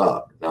themselves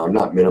up. Now, I'm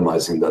not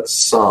minimizing that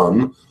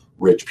some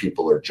rich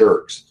people are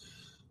jerks,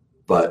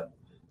 but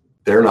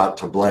they're not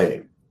to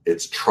blame.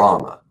 It's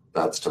trauma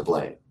that's to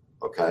blame,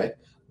 okay?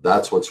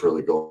 That's what's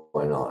really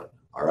going on,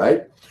 all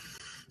right?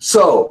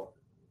 So,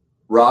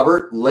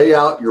 Robert, lay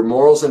out your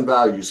morals and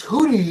values.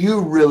 Who do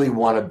you really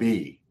want to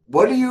be?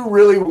 What do you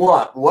really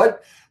want?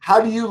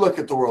 How do you look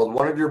at the world?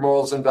 One of your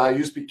morals and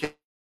values became,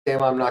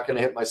 I'm not going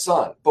to hit my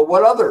son. But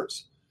what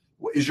others?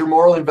 Is your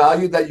moral and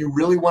value that you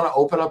really want to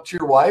open up to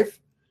your wife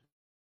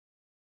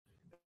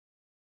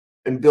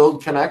and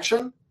build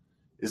connection?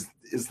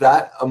 Is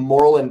that a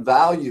moral and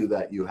value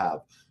that you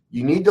have?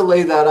 You need to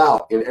lay that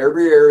out in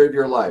every area of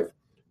your life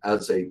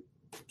as a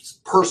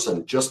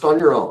person, just on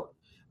your own,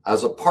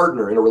 as a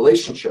partner in a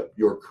relationship,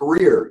 your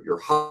career, your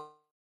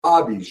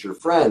hobbies, your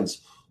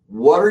friends.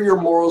 What are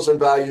your morals and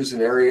values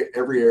in every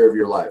area of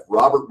your life?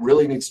 Robert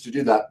really needs to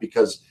do that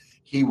because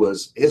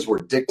his were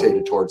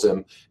dictated towards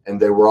him, and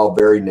they were all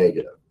very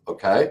negative.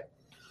 Okay.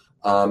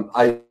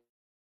 I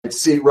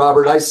see,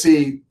 Robert, I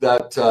see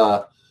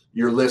that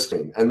you're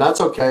listening, and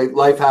that's okay.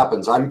 Life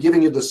happens. I'm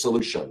giving you the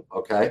solution,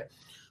 okay,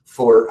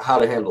 for how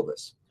to handle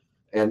this.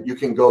 And you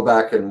can go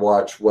back and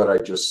watch what I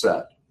just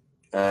said.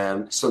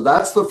 And so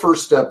that's the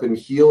first step in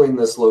healing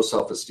this low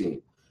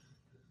self-esteem.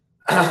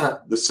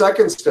 The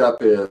second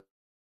step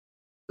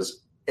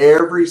is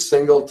every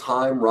single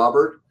time,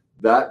 Robert,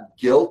 that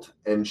guilt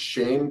and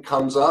shame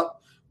comes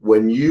up,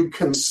 when you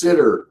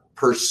consider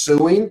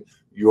pursuing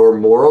your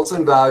morals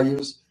and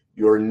values,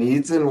 your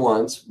needs and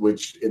wants,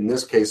 which in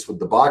this case with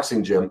the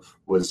boxing gym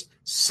was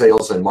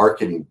sales and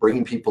marketing,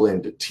 bringing people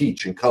in to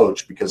teach and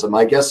coach, because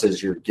my guess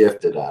is you're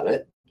gifted at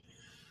it.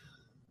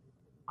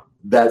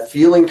 That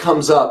feeling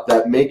comes up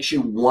that makes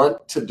you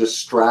want to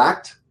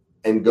distract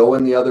and go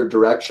in the other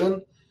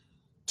direction,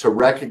 to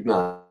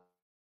recognize,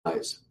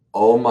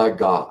 oh my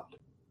God,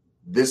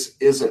 this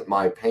isn't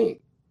my pain.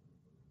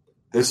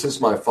 This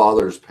is my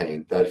Father's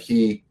pain that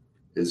he,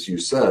 as you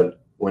said,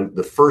 when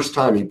the first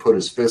time he put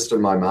his fist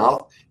in my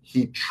mouth,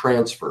 he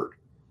transferred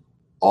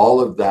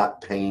all of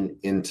that pain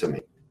into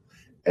me.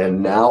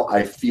 And now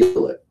I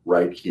feel it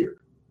right here.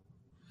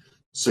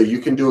 So you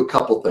can do a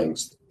couple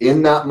things.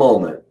 In that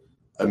moment,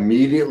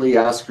 immediately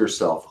ask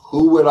yourself,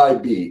 who would I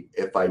be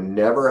if I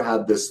never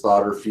had this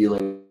thought or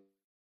feeling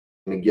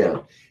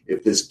again?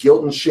 If this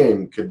guilt and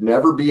shame could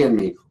never be in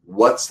me,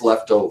 what's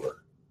left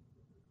over?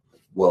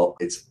 Well,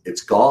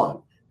 it's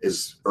gone.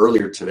 As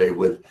earlier today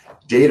with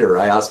Dater,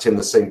 I asked him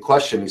the same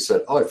question. He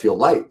said, oh, I feel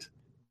light.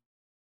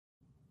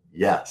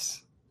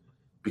 Yes,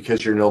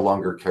 because you're no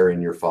longer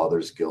carrying your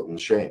father's guilt and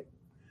shame.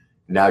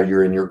 Now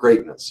you're in your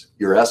greatness,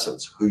 your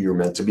essence, who you're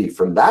meant to be.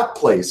 From that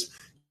place,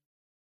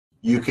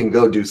 you can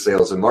go do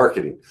sales and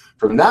marketing.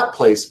 From that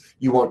place,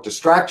 you won't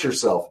distract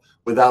yourself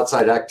with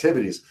outside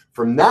activities.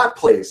 From that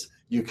place,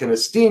 you can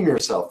esteem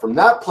yourself. From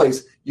that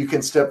place, you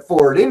can step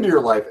forward into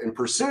your life and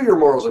pursue your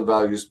morals and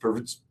values,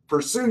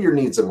 pursue your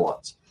needs and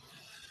wants.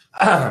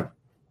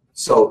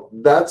 So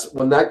that's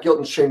when that guilt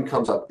and shame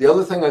comes up. The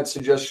other thing I'd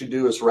suggest you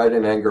do is write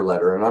an anger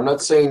letter. And I'm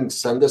not saying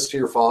send this to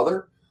your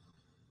father,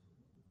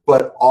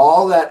 but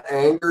all that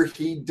anger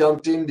he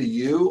dumped into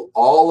you,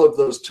 all of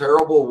those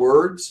terrible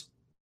words,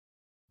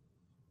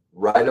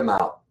 write them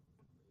out.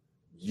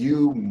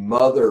 You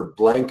mother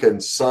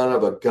blanking son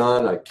of a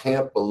gun, I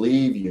can't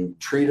believe you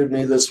treated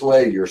me this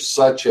way. You're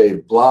such a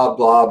blah,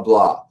 blah,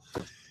 blah.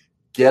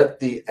 Get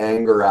the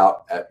anger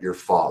out at your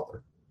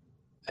father.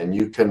 And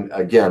you can,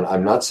 again,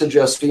 I'm not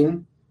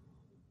suggesting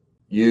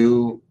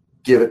you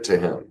give it to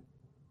him,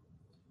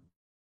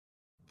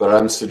 but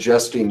I'm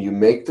suggesting you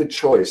make the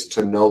choice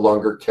to no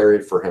longer carry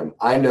it for him.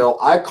 I know,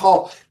 I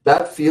call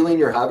that feeling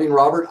you're having,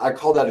 Robert, I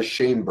call that a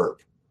shame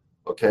burp.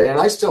 Okay, and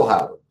I still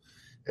have it.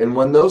 And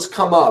when those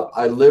come up,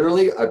 I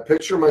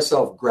picture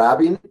myself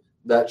grabbing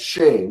that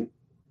shame.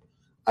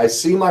 I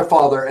see my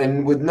father,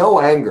 and with no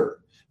anger,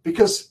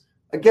 because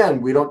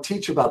again, we don't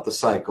teach about the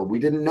cycle. We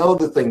didn't know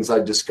the things I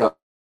discovered.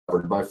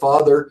 My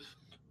father,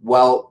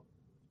 while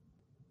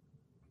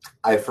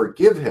I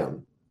forgive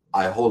him,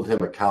 I hold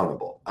him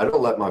accountable. I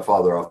don't let my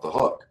father off the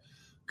hook,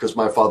 because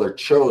my father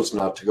chose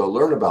not to go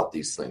learn about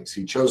these things.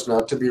 He chose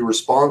not to be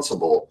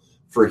responsible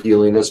for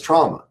healing his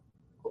trauma.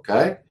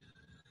 Okay?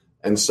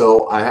 And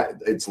so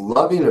it's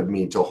loving of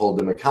me to hold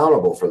him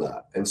accountable for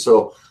that. And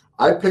so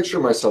I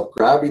picture myself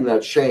grabbing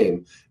that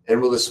shame,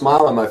 and with a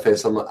smile on my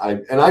face,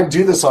 and I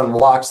do this on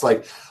walks.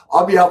 Like,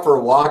 I'll be out for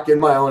a walk in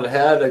my own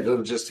head,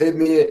 it'll just hit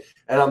me,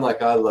 and I'm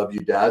like, I love you,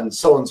 Dad. And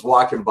someone's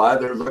walking by,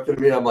 they're looking at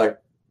me, I'm like,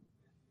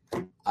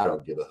 I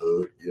don't give a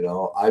hoot,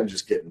 I'm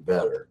just getting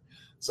better.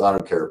 So I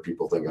don't care if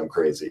people think I'm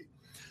crazy.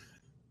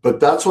 But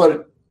that's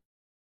what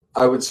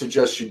I would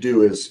suggest you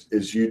do is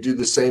you do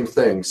the same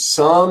thing.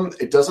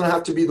 It doesn't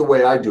have to be the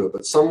way I do it,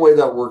 but some way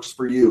that works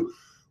for you,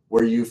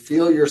 where you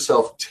feel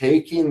yourself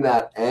taking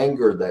that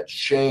anger, that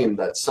shame,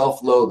 that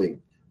self-loathing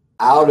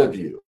out of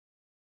you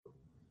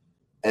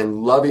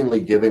and lovingly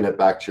giving it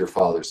back to your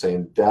father,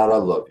 saying, Dad, I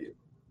love you,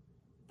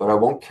 but I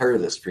won't carry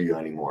this for you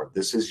anymore.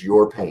 This is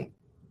your pain.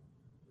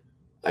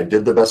 I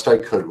did the best I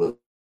could with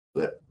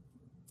it,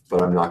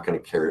 but I'm not going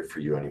to carry it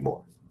for you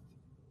anymore.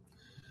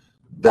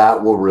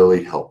 That will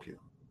really help you.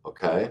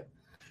 Okay.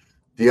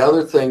 The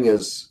other thing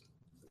is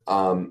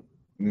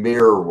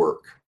mirror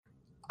work.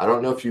 I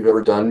don't know if you've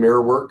ever done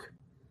mirror work.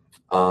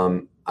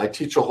 I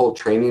teach a whole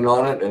training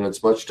on it, and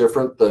it's much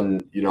different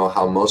than,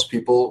 how most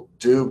people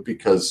do,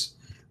 because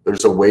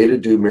there's a way to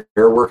do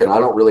mirror work. And I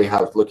don't really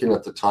have, looking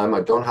at the time,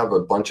 I don't have a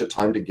bunch of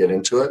time to get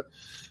into it,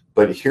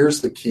 but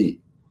here's the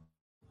key.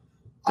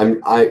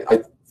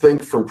 I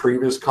think from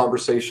previous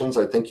conversations,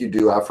 I think you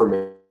do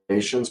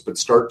affirmations, but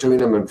start doing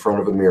them in front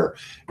of a mirror.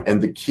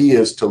 And the key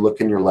is to look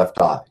in your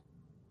left eye.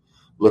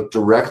 Look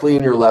directly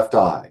in your left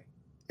eye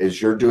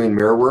as you're doing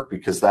mirror work,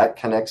 because that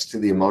connects to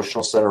the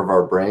emotional center of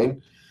our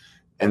brain,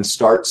 and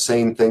start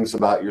saying things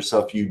about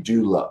yourself you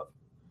do love,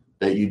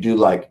 that you do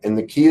like. And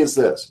the key is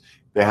this: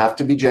 they have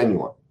to be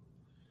genuine.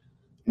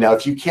 Now,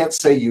 if you can't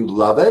say you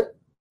love it,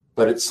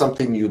 but it's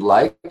something you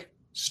like,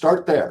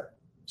 start there.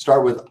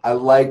 Start with, I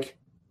like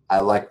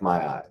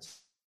my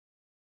eyes.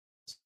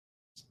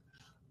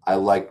 I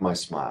like my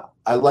smile.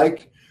 I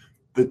like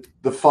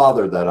the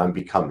father that I'm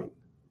becoming.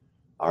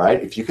 All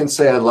right. If you can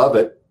say I love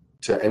it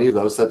to any of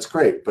those, that's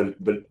great. But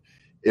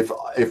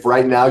if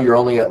right now you're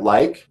only at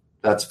like,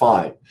 that's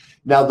fine.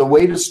 Now, the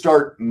way to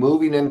start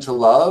moving into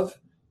love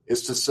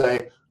is to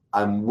say,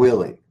 I'm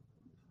willing.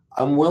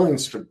 I'm willing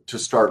to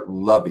start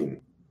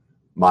loving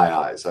my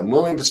eyes. I'm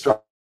willing to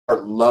start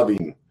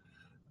loving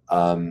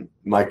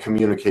my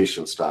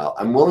communication style.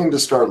 I'm willing to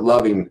start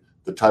loving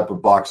the type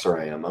of boxer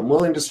I am. I'm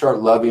willing to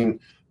start loving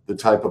the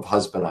type of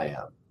husband I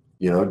am.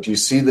 Do you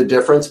see the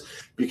difference?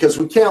 Because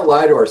we can't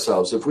lie to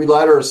ourselves. If we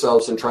lie to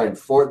ourselves and try and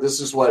this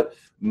is what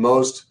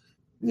most,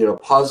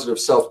 positive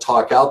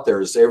self-talk out there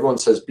is. Everyone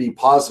says be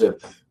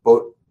positive,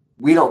 but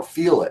we don't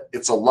feel it.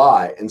 It's a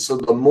lie. And so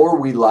the more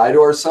we lie to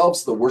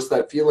ourselves, the worse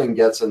that feeling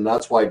gets. And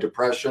that's why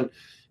depression,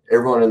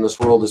 everyone in this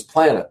world is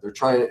on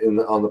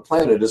the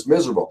planet is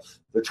miserable.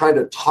 They're trying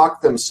to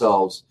talk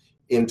themselves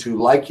into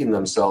liking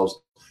themselves.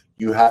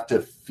 You have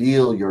to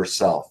feel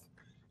yourself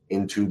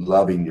into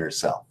loving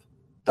yourself.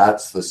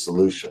 That's the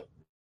solution.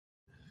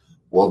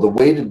 Well, the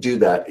way to do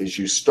that is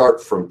you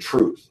start from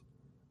truth.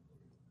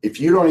 If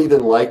you don't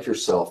even like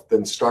yourself,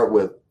 then start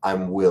with,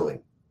 I'm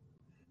willing.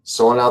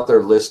 Someone out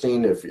there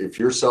listening, if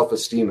your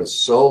self-esteem is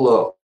so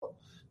low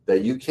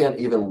that you can't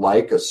even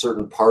like a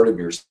certain part of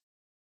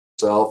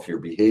yourself, your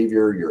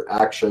behavior, your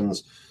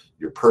actions,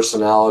 your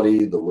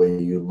personality, the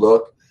way you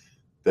look,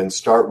 then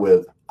start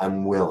with,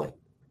 I'm willing.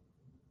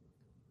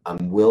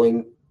 I'm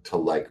willing to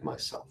like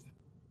myself.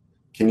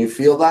 Can you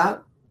feel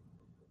that?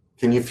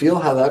 Can you feel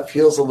how that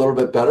feels a little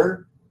bit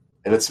better?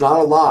 And it's not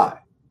a lie.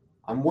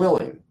 I'm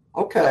willing.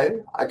 Okay,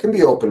 I can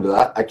be open to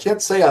that. I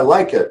can't say I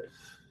like it.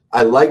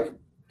 I like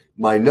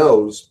my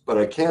nose, but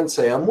I can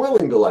say I'm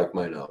willing to like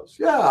my nose.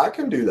 Yeah, I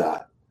can do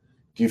that.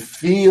 Do you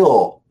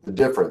feel the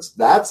difference?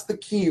 That's the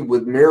key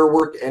with mirror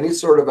work, any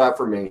sort of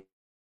affirmations,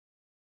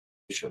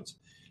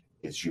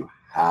 is you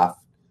have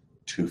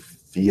to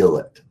feel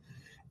it.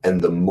 And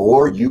the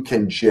more you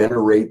can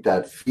generate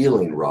that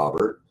feeling,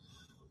 Robert,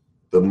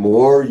 the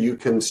more you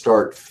can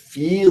start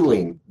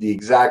feeling the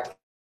exact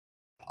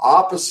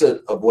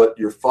opposite of what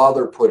your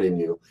father put in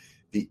you,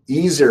 the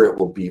easier it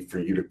will be for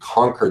you to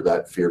conquer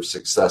that fear of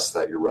success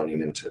that you're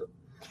running into.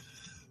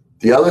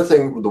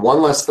 The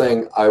one last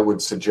thing I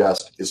would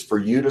suggest is for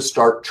you to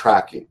start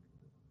tracking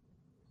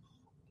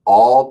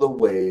all the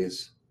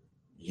ways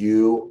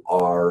you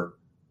are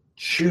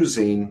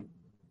choosing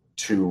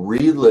to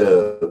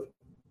relive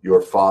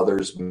your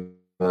father's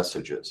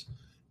messages,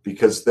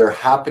 because they're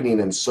happening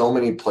in so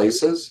many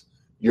places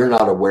you're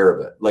not aware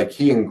of it. Like,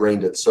 he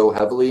ingrained it so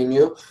heavily in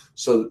you.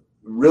 So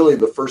really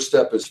the first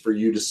step is for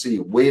you to see,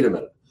 wait a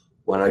minute,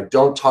 when I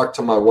don't talk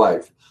to my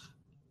wife,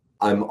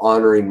 I'm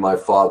honoring my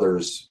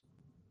father's,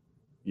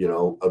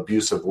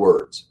 abusive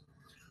words.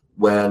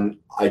 When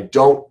I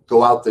don't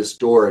go out this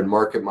door and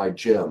market my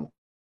gym,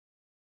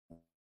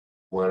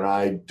 when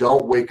I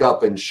don't wake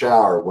up and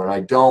shower, when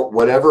I don't,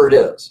 whatever it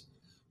is,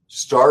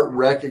 start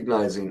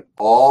recognizing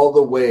all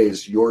the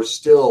ways you're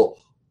still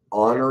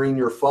honoring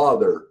your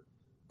father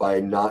by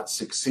not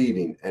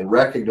succeeding, and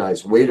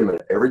recognize, wait a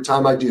minute, every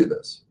time I do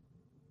this,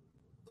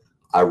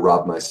 I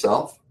rob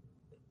myself.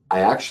 I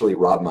actually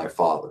rob my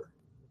father.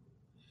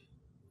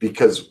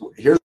 Because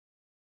here's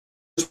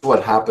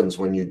what happens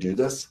when you do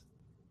this.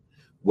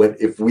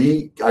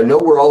 I know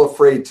we're all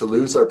afraid to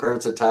lose our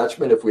parents'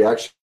 attachment if we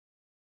actually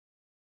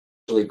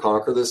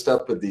conquer this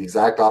stuff, but the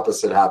exact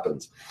opposite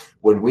happens.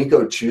 When we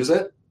go choose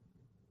it,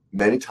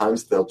 many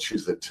times they'll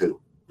choose it too.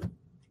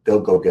 They'll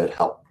go get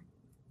help.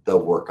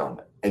 They'll work on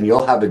it. And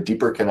you'll have a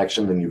deeper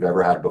connection than you've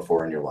ever had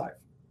before in your life.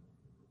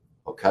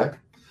 Okay?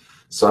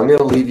 So I'm going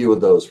to leave you with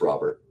those,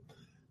 Robert.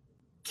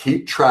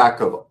 Keep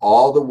track of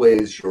all the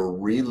ways you're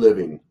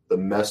reliving the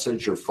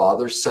message your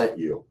father sent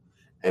you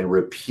and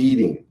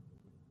repeating.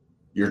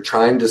 You're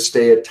trying to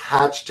stay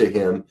attached to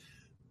him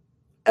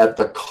at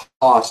the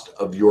cost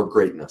of your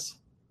greatness.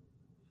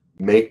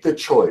 Make the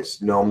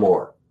choice, no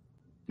more.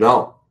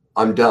 No,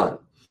 I'm done.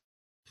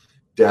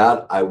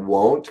 Dad, I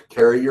won't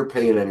carry your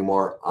pain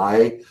anymore.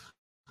 I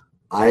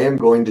am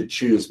going to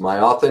choose my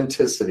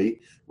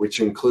authenticity, which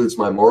includes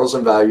my morals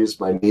and values,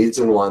 my needs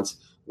and wants,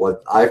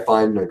 what I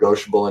find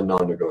negotiable and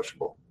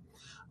non-negotiable.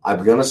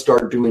 I'm going to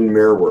start doing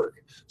mirror work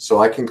so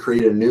I can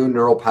create a new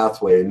neural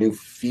pathway, a new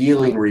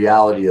feeling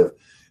reality of,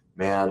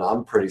 man,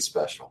 I'm pretty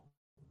special.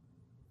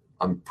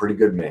 I'm a pretty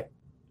good man.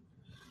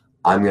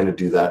 I'm going to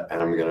do that,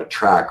 and I'm going to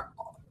track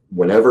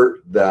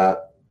whenever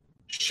that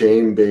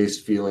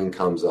shame-based feeling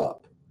comes up.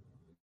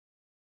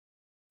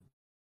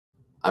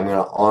 I'm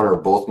going to honor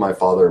both my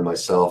father and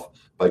myself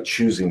by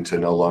choosing to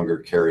no longer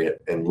carry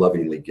it and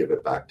lovingly give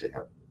it back to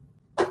him.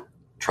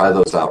 try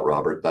those out,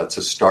 Robert. That's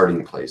a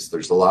starting place.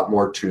 There's a lot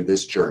more to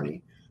this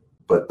journey,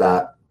 but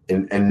that,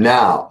 and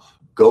now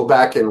go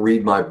back and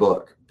read my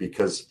book,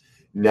 because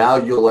now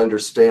you'll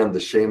understand the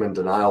shame and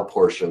denial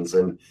portions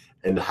and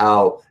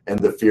how, and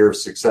the fear of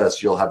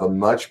success. You'll have a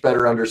much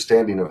better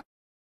understanding of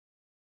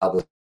how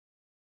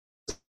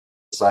the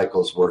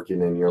cycle's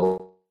working in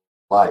your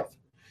life.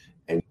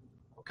 And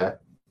okay.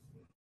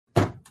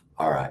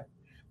 All right.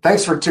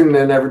 Thanks for tuning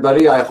in,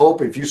 everybody. I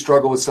hope if you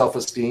struggle with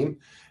self-esteem,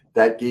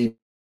 that gave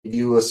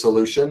you a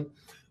solution.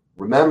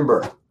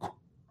 Remember,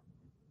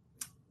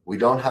 we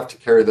don't have to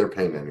carry their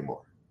pain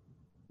anymore.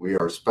 We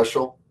are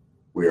special.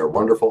 We are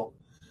wonderful.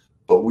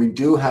 But we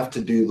do have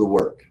to do the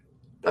work.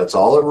 That's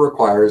all it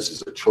requires,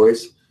 is a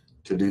choice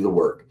to do the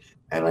work.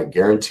 And I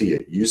guarantee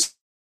it, you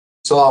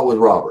saw it with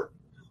Robert.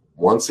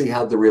 Once he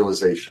had the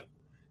realization,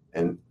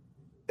 and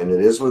it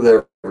is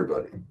with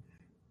everybody,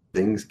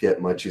 things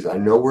get much easier. I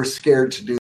know we're scared to do